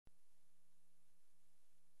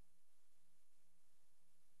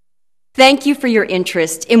Thank you for your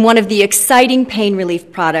interest in one of the exciting pain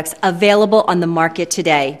relief products available on the market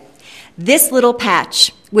today. This little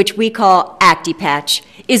patch, which we call Actipatch,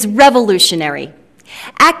 is revolutionary.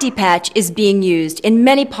 Actipatch is being used in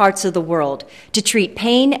many parts of the world to treat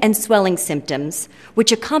pain and swelling symptoms,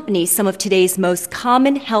 which accompany some of today's most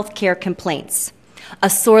common healthcare complaints: a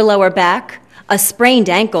sore lower back, a sprained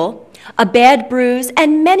ankle, a bad bruise,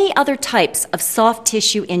 and many other types of soft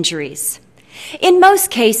tissue injuries. In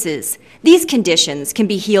most cases, these conditions can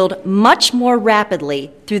be healed much more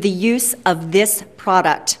rapidly through the use of this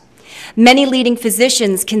product. Many leading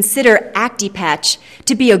physicians consider Actipatch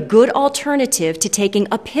to be a good alternative to taking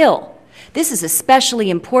a pill. This is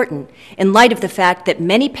especially important in light of the fact that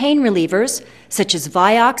many pain relievers, such as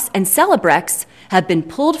Vioxx and Celebrex, have been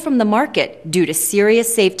pulled from the market due to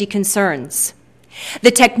serious safety concerns.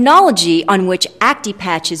 The technology on which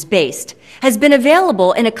Actipatch is based has been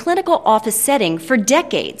available in a clinical office setting for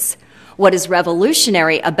decades. What is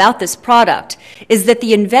revolutionary about this product is that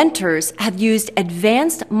the inventors have used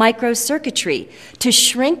advanced microcircuitry to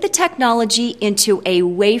shrink the technology into a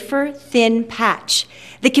wafer-thin patch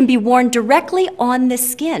that can be worn directly on the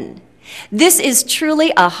skin. This is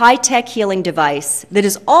truly a high-tech healing device that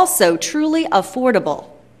is also truly affordable.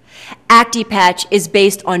 Actipatch is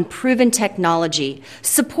based on proven technology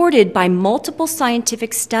supported by multiple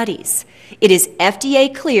scientific studies. It is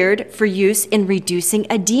FDA cleared for use in reducing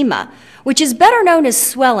edema, which is better known as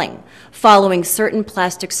swelling, following certain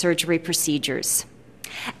plastic surgery procedures.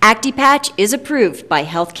 Actipatch is approved by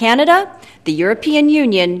Health Canada, the European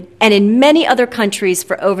Union, and in many other countries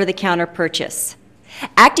for over-the-counter purchase.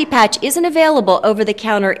 Actipatch isn't available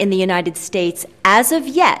over-the-counter in the United States as of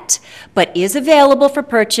yet, but is available for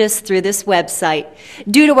purchase through this website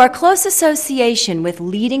due to our close association with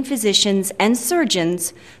leading physicians and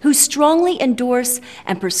surgeons who strongly endorse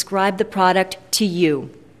and prescribe the product to you.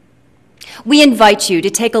 We invite you to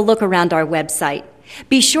take a look around our website.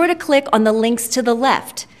 Be sure to click on the links to the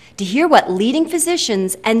left to hear what leading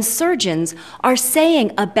physicians and surgeons are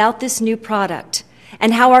saying about this new product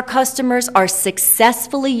and how our customers are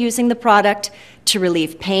successfully using the product to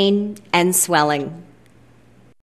relieve pain and swelling.